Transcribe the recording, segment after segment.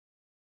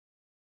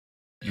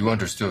You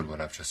understood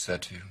what I've just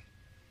said to you?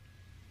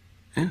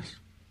 Yes.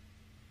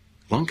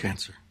 Lung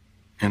cancer.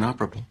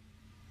 Inoperable.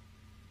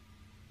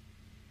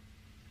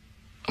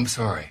 I'm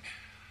sorry.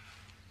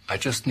 I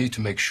just need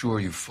to make sure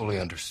you fully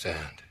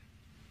understand.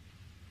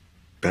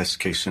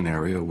 Best case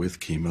scenario with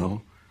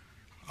chemo,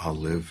 I'll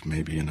live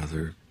maybe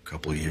another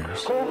couple of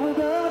years.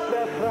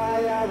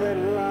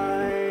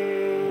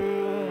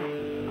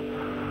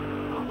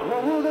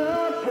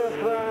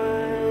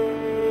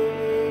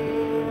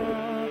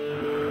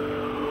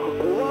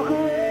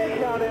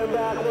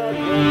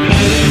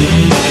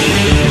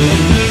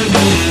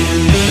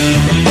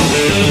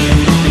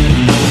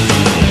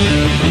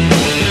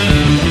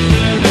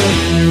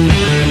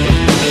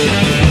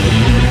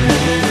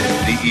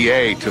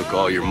 DEA took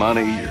all your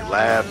money, your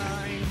lab.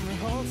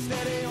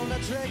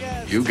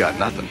 You got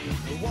nothing.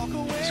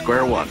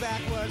 Square one.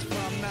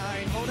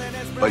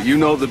 But you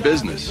know the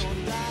business.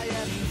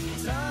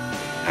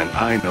 And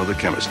I know the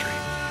chemistry.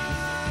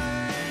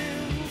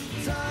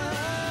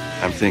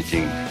 I'm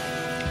thinking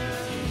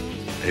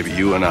maybe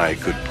you and I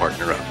could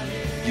partner up.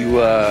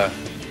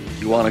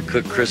 You want to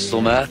cook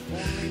crystal meth?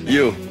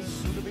 You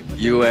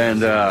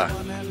and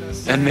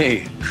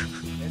me.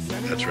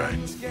 That's right.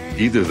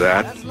 Either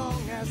that,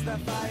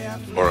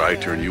 or I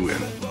turn you in.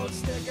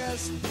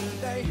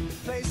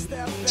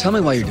 Tell me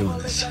why you're doing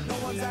this.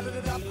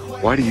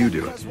 Why do you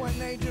do it?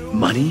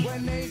 Money?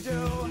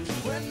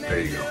 There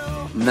you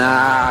go.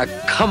 Nah,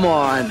 come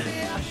on.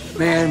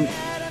 Man,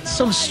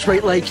 some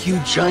straight like you,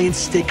 giant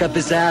stick up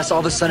his ass, all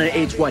of a sudden at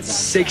age, what,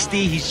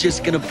 60, he's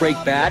just gonna break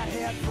bad?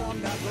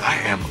 I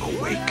am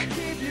awake.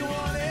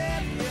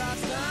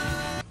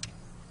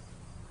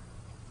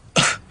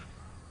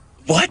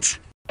 What?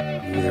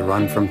 You either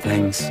run from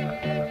things,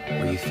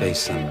 or you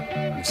face them,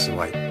 Mr.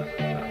 White.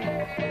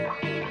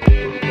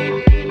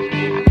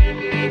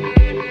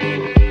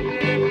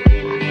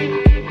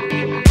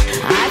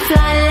 I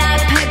fly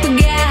like paper,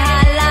 get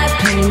high like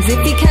planes.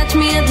 If you catch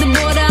me at the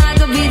border, I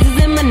got visas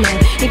in my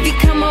name. If you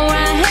come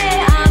around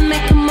here, I'll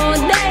make them all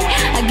day.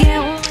 I get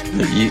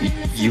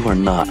one. You are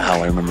not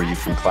how I remember you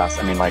from class.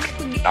 I mean, like,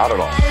 not at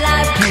all.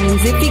 Like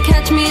planes. If you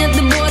catch me at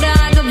the border,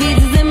 I got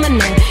visas in my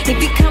name.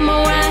 If you come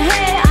around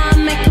here, I'll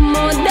make them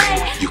all day.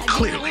 You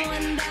clearly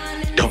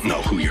don't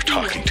know who you're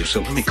talking to,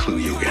 so let me clue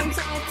you in.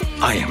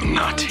 I am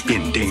not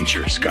in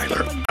danger,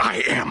 Skylar.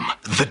 I am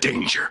the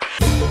danger.